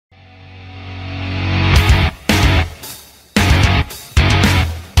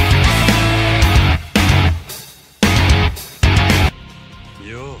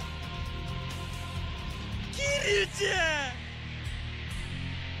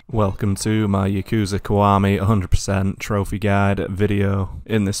Welcome to my Yakuza Kiwami 100% trophy guide video.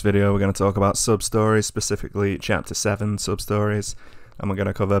 In this video we're going to talk about Substories, specifically Chapter 7 Substories, and we're going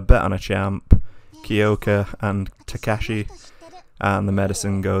to cover Bet on a Champ, Kyoka and Takashi, and the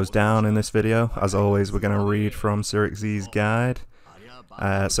medicine goes down in this video. As always, we're going to read from Sirix's guide,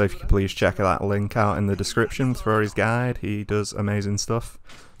 so if you could please check that link out in the description for his guide. He does amazing stuff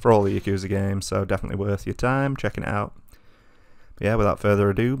for all the Yakuza games, so definitely worth your time checking it out. Yeah, without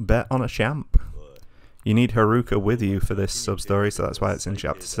further ado, bet on a champ. You need Haruka with you for this sub-story, so that's why it's in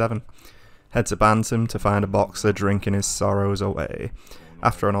Chapter 7. Head to Bantam to find a boxer drinking his sorrows away.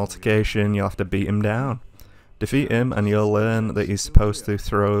 After an altercation, you'll have to beat him down. Defeat him and you'll learn that he's supposed to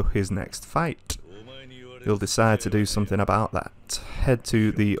throw his next fight. You'll decide to do something about that. Head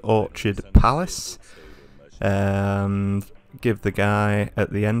to the Orchard Palace and give the guy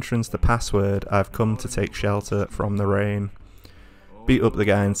at the entrance the password, "I've come to take shelter from the rain." Beat up the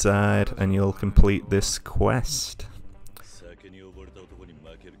guy inside and you'll complete this quest.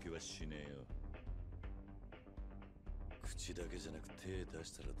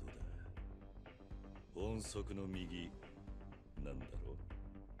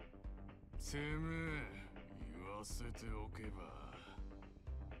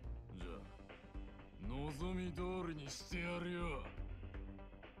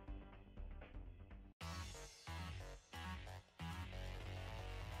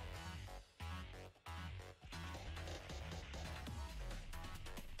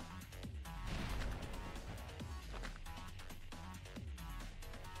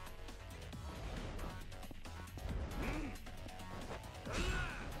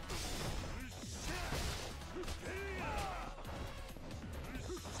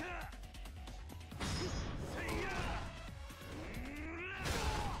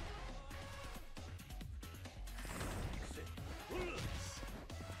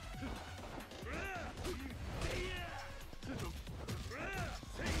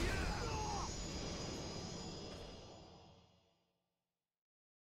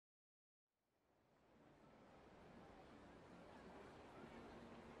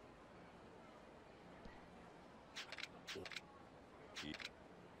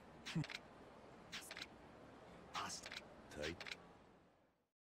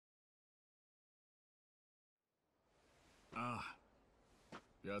 Ah,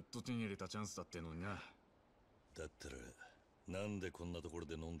 やっと手に入れたチャンスだってのにな。だったらなんでこんなところ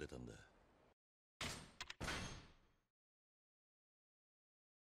で飲んでたんだ。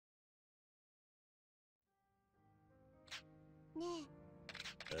ね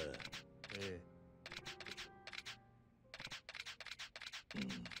え。ああ、ええ。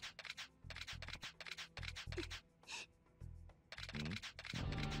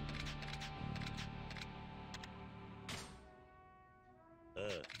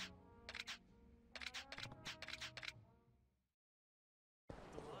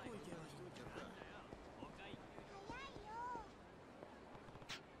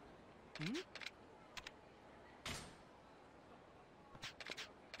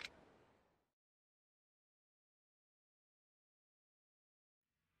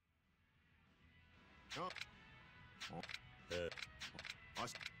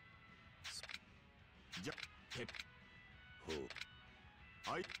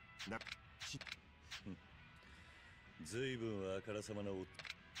ずいぶんあからさまなお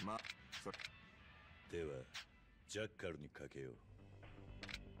まそではジャッカルにかけよう。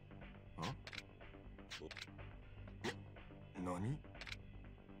あ？お何？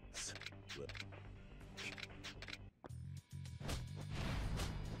さわ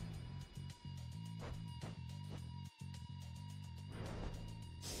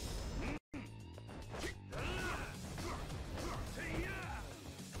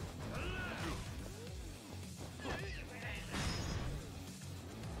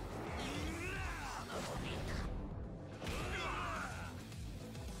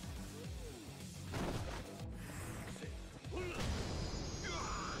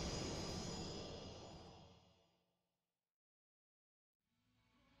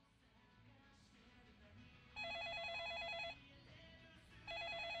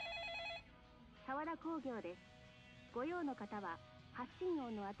沢田工業です。ご用の方は発信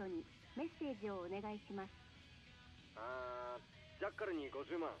音の後にメッセージをお願いします。ジャッカルに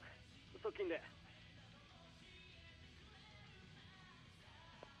50万側近で。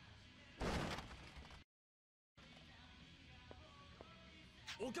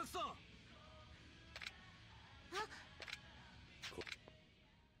お客さん。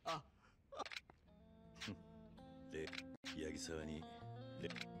あで、八木沢に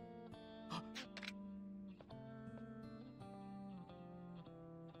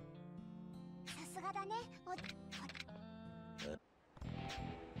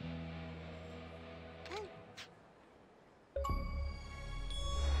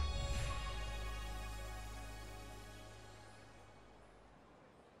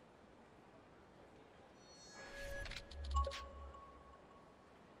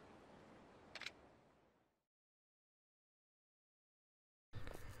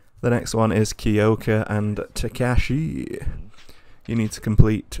The next one is Kyoka and Takashi. You need to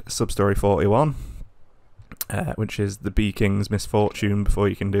complete Substory 41, which is the Bee King's misfortune before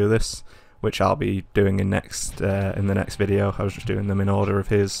you can do this, which I'll be doing in the next video. I was just doing them in order of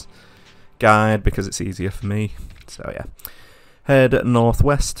his guide because it's easier for me. So yeah. Head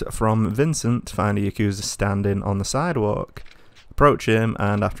northwest from Vincent, find a Yakuza standing on the sidewalk. Approach him,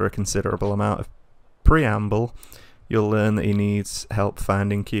 and after a considerable amount of preamble, you'll learn that he needs help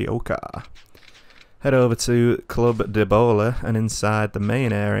finding Kyoka. Head over to Club de Bola, and inside the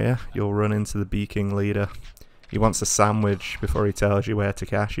main area, you'll run into the Bee King leader. He wants a sandwich before he tells you where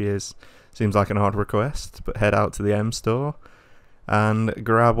Takashi is. Seems like an odd request, but head out to the M store and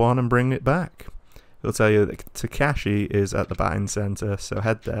grab one and bring it back. He'll tell you that Takashi is at the batting center, so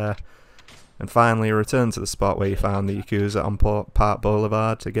head there. And finally, return to the spot where you found the Yakuza on Park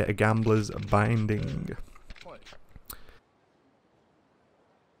Boulevard to get a gambler's binding.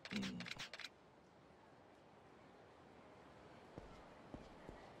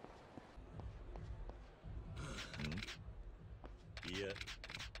 Yeah.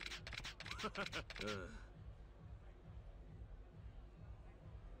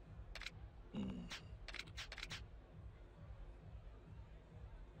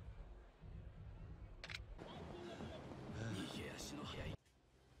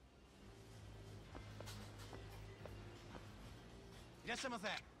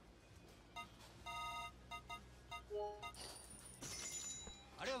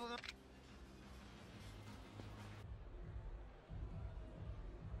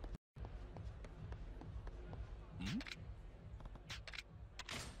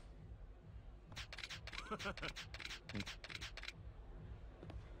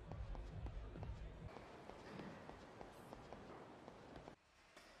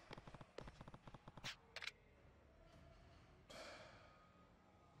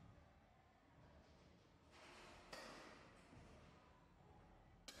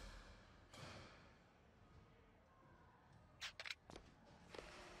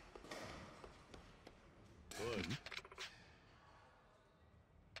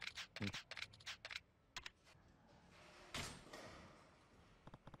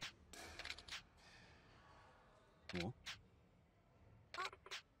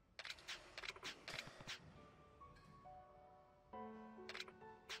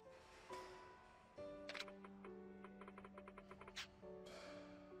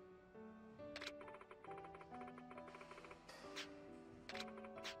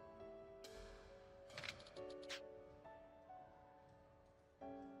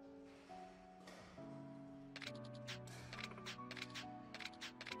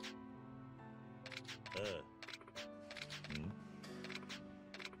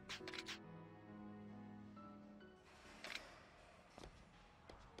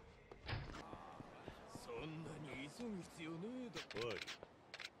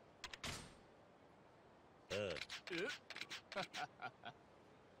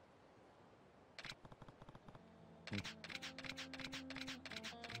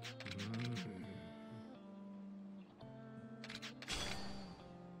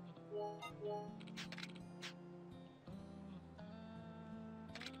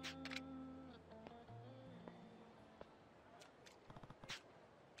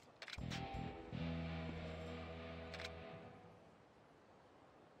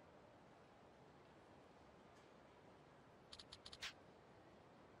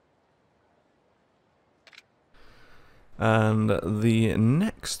 And the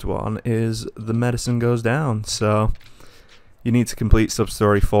next one is the medicine goes down. So you need to complete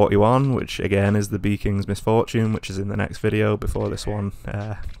Substory 41, which again is the Bee King's misfortune, which is in the next video before this one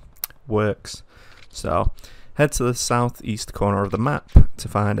works. So head to the southeast corner of the map to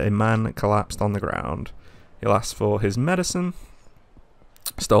find a man collapsed on the ground. He'll ask for his medicine,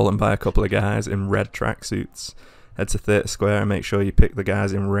 stolen by a couple of guys in red tracksuits. Head to Theatre Square and make sure you pick the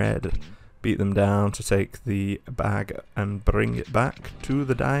guys in red. Beat them down to take the bag and bring it back to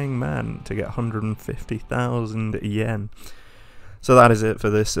the dying man to get 150,000 yen. So that is it for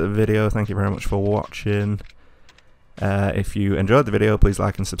this video. Thank you very much for watching. If you enjoyed the video, please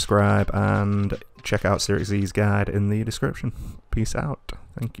like and subscribe, and check out Series Z's guide in the description. Peace out.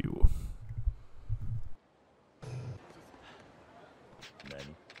 Thank you.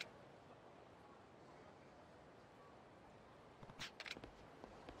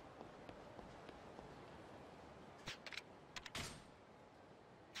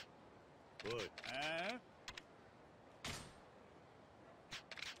 おい、ああ。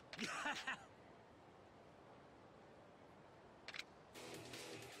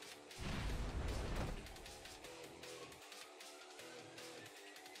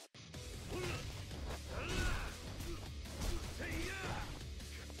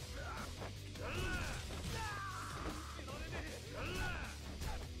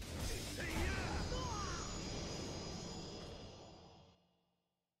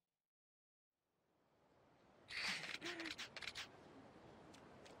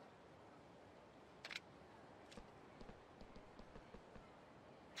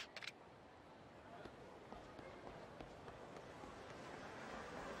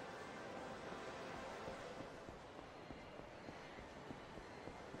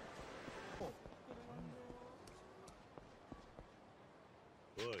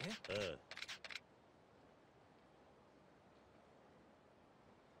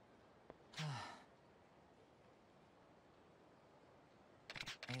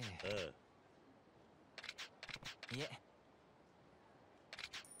ああ。いえ。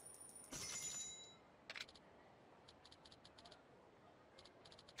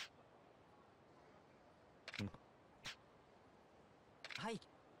はい。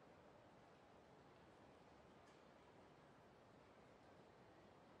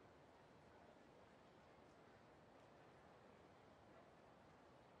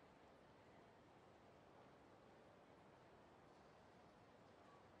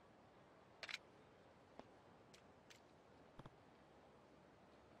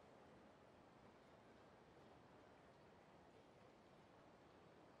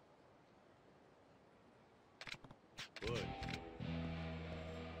おい。